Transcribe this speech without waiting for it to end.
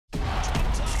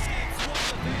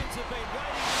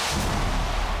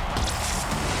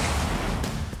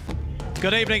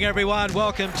Good evening, everyone.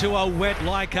 Welcome to a wet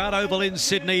Leichhardt Oval in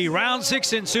Sydney. Round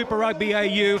 6 in Super Rugby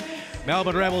AU.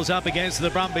 Melbourne Rebels up against the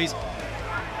Brumbies.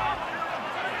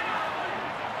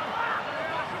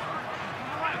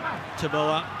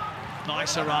 Tabua,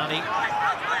 nice Arani.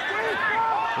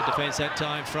 Good defence that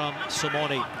time from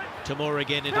Simoni. Tamura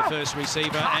again into first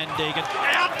receiver and Deegan.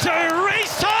 Out to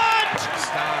Reese Hunt!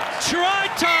 Try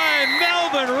time,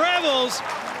 Melbourne Rebels.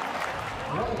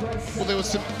 Well, there was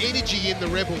some energy in the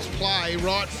Rebels' play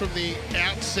right from the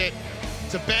outset.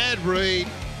 It's a bad read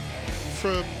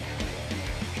from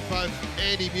both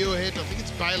Andy Muirhead, and I think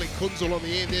it's Bailey Kunzel on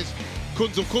the end. There's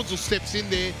Kunzel. Kunzel steps in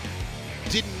there.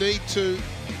 Didn't need to.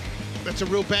 That's a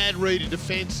real bad read in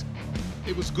defence.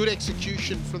 It was good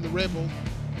execution from the Rebel.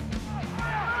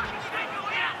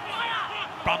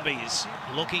 Brumbies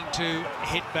looking to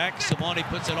hit back. Simoni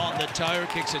puts it on the toe,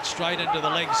 kicks it straight into the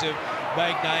legs of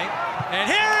Bagnay. And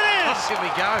here it is! Here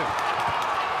we go.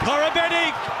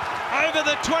 Korobedi over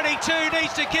the 22,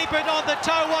 needs to keep it on the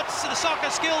toe. What's the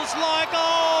soccer skills like?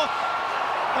 Oh,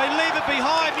 they leave it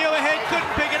behind. Muirhead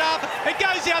couldn't pick it up. It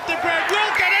goes out to Brad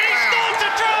Wilkin and he scores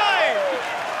a try!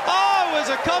 Oh, it was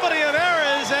a comedy of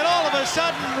errors and all of a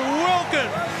sudden Wilkin.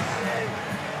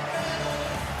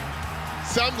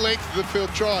 Some length of the field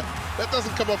try. That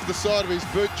doesn't come off the side of his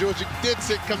boot, George. Dead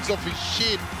set comes off his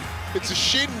shin. It's a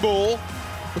shin ball.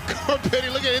 But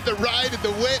Korobedi, look at it, the rain and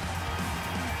the wet.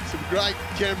 Some great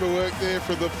camera work there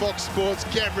from the Fox Sports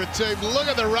camera team. Look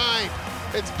at the rain.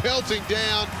 It's pelting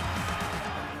down.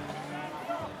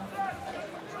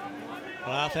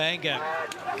 Rampaging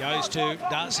goes to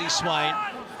Darcy Swain.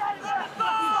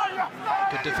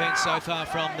 Good defence so far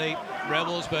from the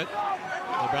Rebels, but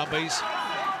the Brumbies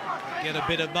get a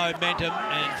bit of momentum,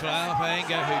 and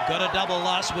Rampaging, who got a double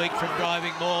last week from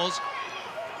driving mauls,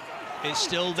 is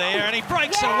still there, and he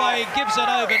breaks away, gives it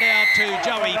over now to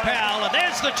Joey Powell, and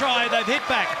there's the try. They've hit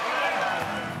back.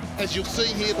 As you'll see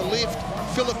here, the lift,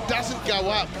 Phillip doesn't go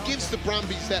up, gives the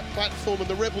Brumbies that platform, and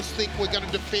the Rebels think we're going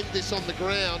to defend this on the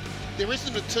ground. There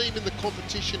isn't a team in the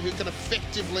competition who can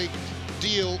effectively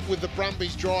deal with the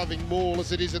Brumbies driving maul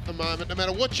as it is at the moment. No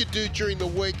matter what you do during the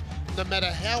week, no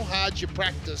matter how hard you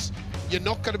practice, you're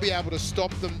not going to be able to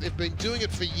stop them. They've been doing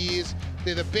it for years.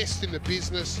 They're the best in the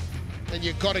business, and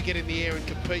you've got to get in the air and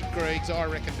compete, Gregs, I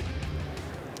reckon.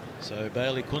 So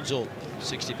Bailey Kunzel,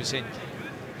 60%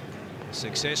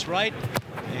 success rate,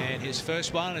 and his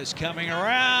first one is coming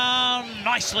around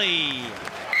nicely.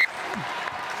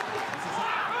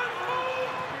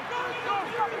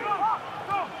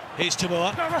 Here's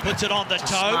Tamua, puts it on the toe.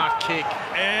 Smart kick.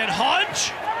 And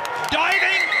Hodge,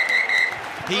 diving.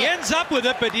 He ends up with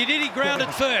it, but he ground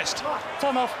it first.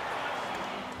 Time off.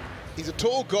 He's a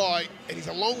tall guy, and he's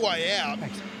a long way out.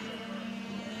 Thanks.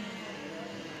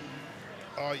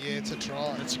 Oh, yeah, it's a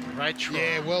try. It's a great try.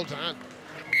 Yeah, well done.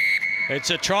 It's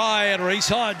a try, and Reese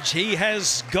Hodge, he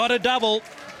has got a double.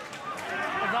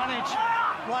 Advantage.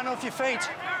 One off your feet.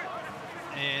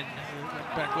 And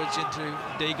backwards into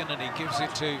Deegan, and he gives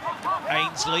it to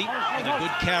Ainsley with a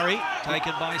good carry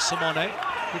taken by Simone.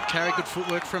 Good carry, good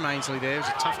footwork from Ainsley there. It was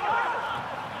a tough.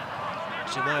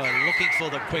 So they were looking for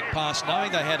the quick pass,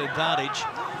 knowing they had advantage.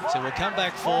 So we'll come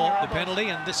back for the penalty,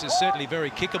 and this is certainly very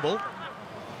kickable.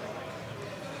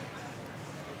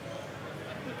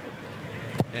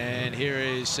 And here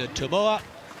is Tamua,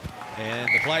 and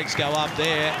the flags go up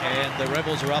there, and the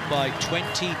Rebels are up by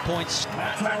 20 points.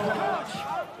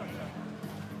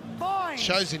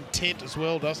 Shows intent as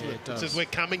well, doesn't it? It says we're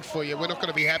coming for you. We're not going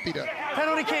to be happy to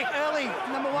Penalty kick early,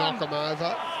 number one. knock them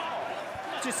over.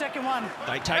 It's your second one.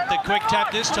 They take the quick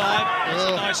tap this time. It's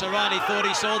a nice run. He thought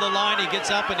he saw the line. He gets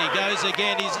up and he goes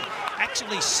again. He's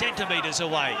actually centimetres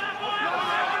away.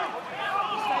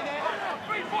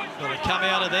 Got to come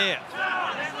out of there.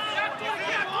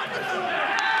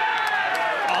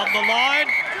 On the line.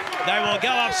 They will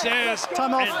go upstairs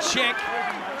and check.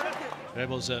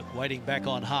 Rebels are waiting back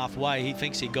on halfway. He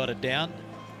thinks he got it down,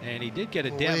 and he did get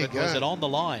it down, but was it on the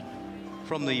line?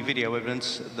 From the video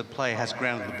evidence, the player has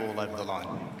grounded the ball over the line.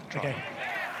 Okay.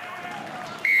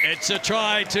 It's a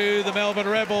try to the Melbourne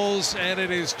Rebels, and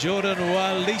it is Jordan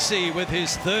Walisi with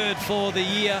his third for the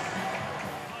year.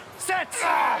 Set!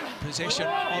 Possession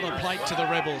on a plate to the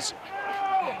Rebels.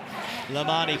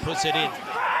 Lamani puts it in.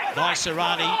 Nice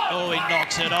Arani. Oh, he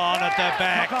knocks it on at the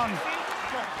back.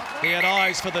 He had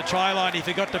eyes for the try line. He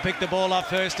forgot to pick the ball up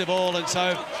first of all, and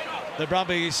so the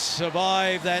Brumbies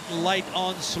survive that late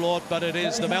onslaught, but it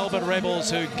is the Melbourne Rebels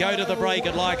who go to the break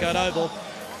at Leichhardt Oval,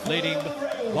 leading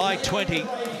by 20.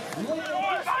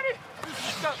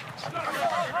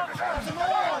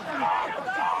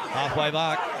 Halfway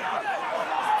mark.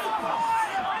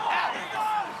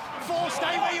 Four,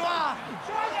 stay where you are.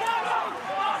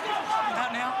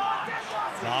 Out now.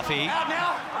 Laffy Out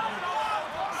now.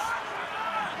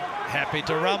 happy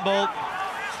to rumble.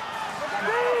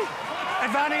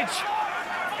 Advantage.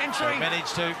 Entry. They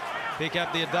managed to pick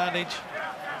up the advantage.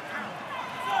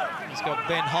 He's got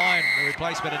Ben Hine, the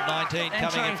replacement at 19,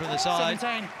 coming in from the side.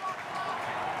 17.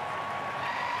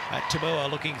 At Tamua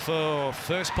looking for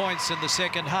first points in the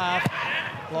second half.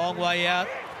 Long way out.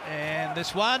 And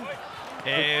this one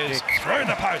is through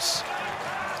the post.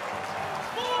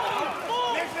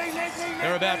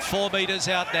 They're about 4 metres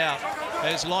out now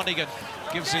as Lonigan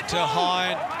gives it to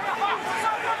Hine.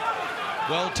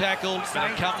 Well tackled,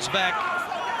 but it comes back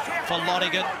for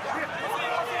Lonigan.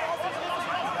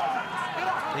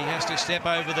 He has to step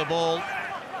over the ball.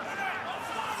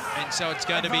 And so it's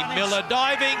going to be Miller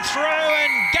diving through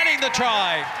and getting the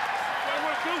try.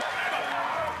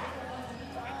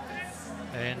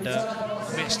 And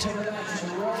missed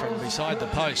from beside the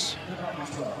post.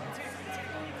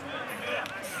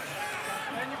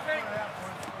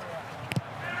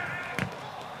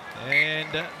 And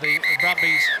the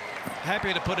Brumbies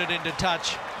happy to put it into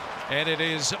touch. And it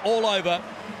is all over.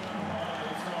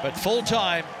 But full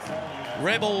time,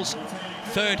 Rebels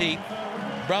 30,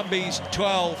 Brumbies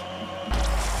 12.